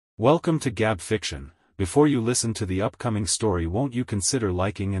Welcome to Gab Fiction. Before you listen to the upcoming story, won't you consider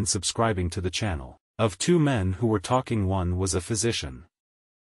liking and subscribing to the channel? Of two men who were talking, one was a physician.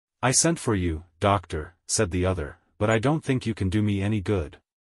 "I sent for you, doctor," said the other, "but I don't think you can do me any good.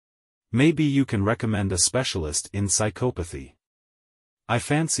 Maybe you can recommend a specialist in psychopathy. I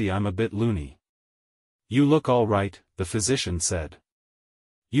fancy I'm a bit loony." "You look all right," the physician said.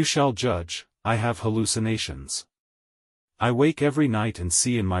 "You shall judge. I have hallucinations. I wake every night and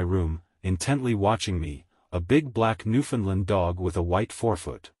see in my room, intently watching me, a big black Newfoundland dog with a white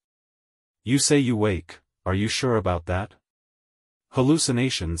forefoot." "You say you wake, are you sure about that?"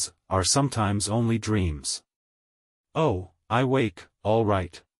 "Hallucinations are sometimes only dreams." "Oh, I wake, all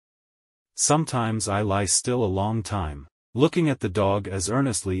right. Sometimes I lie still a long time, looking at the dog as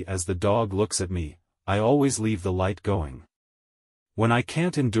earnestly as the dog looks at me. I always leave the light going. When I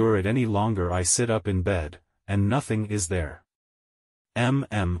can't endure it any longer, I sit up in bed, and nothing is there."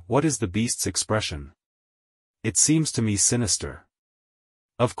 What is the beast's expression? It seems to me sinister.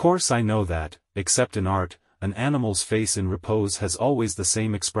 Of course I know that, except in art, an animal's face in repose has always the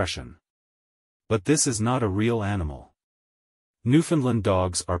same expression. But this is not a real animal. Newfoundland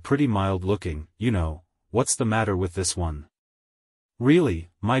dogs are pretty mild-looking, you know. What's the matter with this one? Really,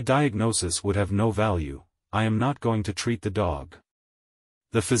 my diagnosis would have no value. I am not going to treat the dog.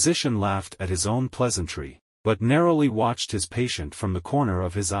 The physician laughed at his own pleasantry, but narrowly watched his patient from the corner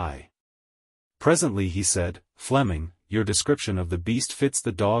of his eye. Presently he said, "Fleming, your description of the beast fits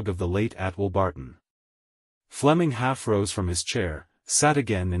the dog of the late Atwell Barton." Fleming half rose from his chair, sat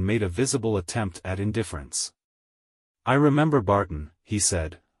again and made a visible attempt at indifference. "I remember Barton," he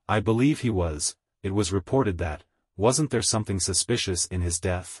said. "I believe he was, it was reported that, wasn't there something suspicious in his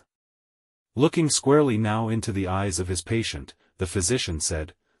death?" Looking squarely now into the eyes of his patient, the physician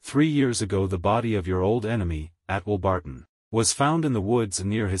said, 3 years ago the body of your old enemy, Atwell Barton, was found in the woods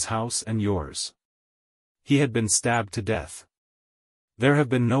near his house and yours. He had been stabbed to death. There have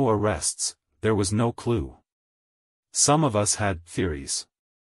been no arrests, there was no clue. Some of us had theories.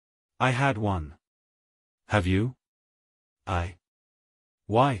 I had one. Have you?"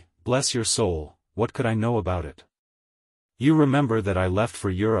 Why, bless your soul, what could I know about it? You remember that I left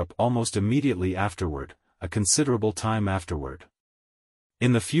for Europe almost immediately afterward, a considerable time afterward.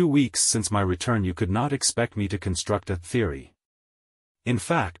 In the few weeks since my return you could not expect me to construct a theory. In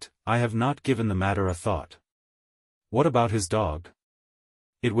fact, I have not given the matter a thought. What about his dog?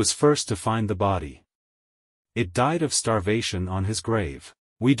 It was first to find the body. It died of starvation on his grave.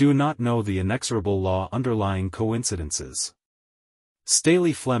 We do not know the inexorable law underlying coincidences.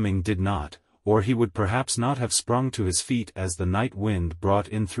 Staley Fleming did not, or he would perhaps not have sprung to his feet as the night wind brought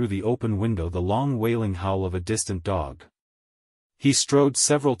in through the open window the long wailing howl of a distant dog. He strode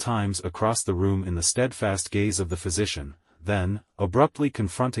several times across the room in the steadfast gaze of the physician, then, abruptly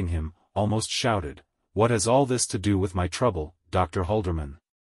confronting him, almost shouted, "What has all this to do with my trouble, Dr. Halderman?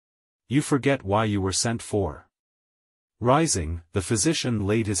 You forget why you were sent for." Rising, the physician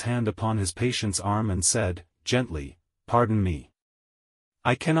laid his hand upon his patient's arm and said, gently, "Pardon me.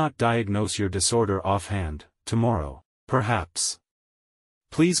 I cannot diagnose your disorder offhand. Tomorrow, perhaps.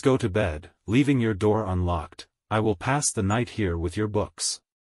 Please go to bed, leaving your door unlocked. I will pass the night here with your books.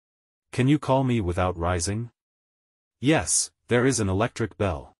 Can you call me without rising?" "Yes, there is an electric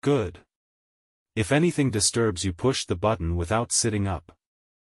bell." "Good. If anything disturbs you, push the button without sitting up.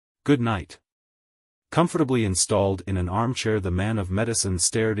 Good night." Comfortably installed in an armchair, the man of medicine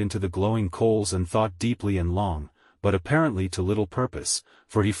stared into the glowing coals and thought deeply and long, but apparently to little purpose,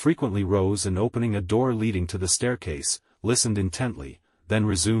 for he frequently rose and, opening a door leading to the staircase, listened intently, then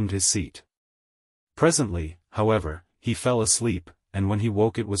resumed his seat. Presently, however, he fell asleep, and when he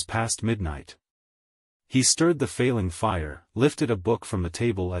woke it was past midnight. He stirred the failing fire, lifted a book from the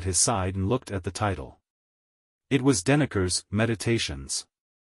table at his side and looked at the title. It was Denneker's Meditations.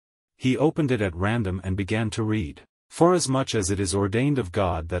 He opened it at random and began to read. "Forasmuch as it is ordained of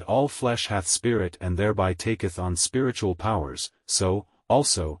God that all flesh hath spirit and thereby taketh on spiritual powers, so,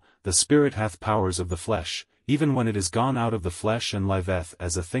 also, the spirit hath powers of the flesh, even when it is gone out of the flesh and liveth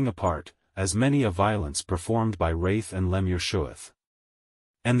as a thing apart, as many a violence performed by wraith and lemure sheweth.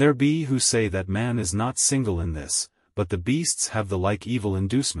 And there be who say that man is not single in this, but the beasts have the like evil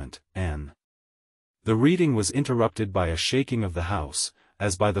inducement, and—" The reading was interrupted by a shaking of the house,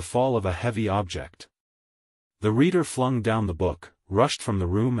 as by the fall of a heavy object. The reader flung down the book, rushed from the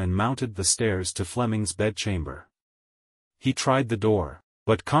room and mounted the stairs to Fleming's bedchamber. He tried the door,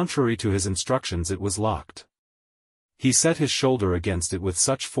 but contrary to his instructions it was locked. He set his shoulder against it with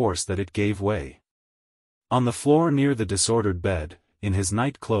such force that it gave way. On the floor near the disordered bed, in his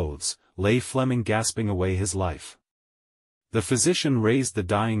night clothes, lay Fleming gasping away his life. The physician raised the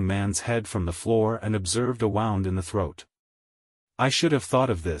dying man's head from the floor and observed a wound in the throat. "I should have thought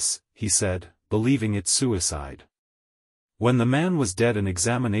of this," he said, believing it suicide. When the man was dead, an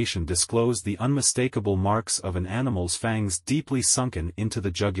examination disclosed the unmistakable marks of an animal's fangs deeply sunken into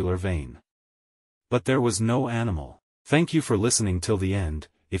the jugular vein. But there was no animal. Thank you for listening till the end.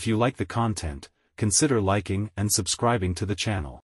 If you like the content, consider liking and subscribing to the channel.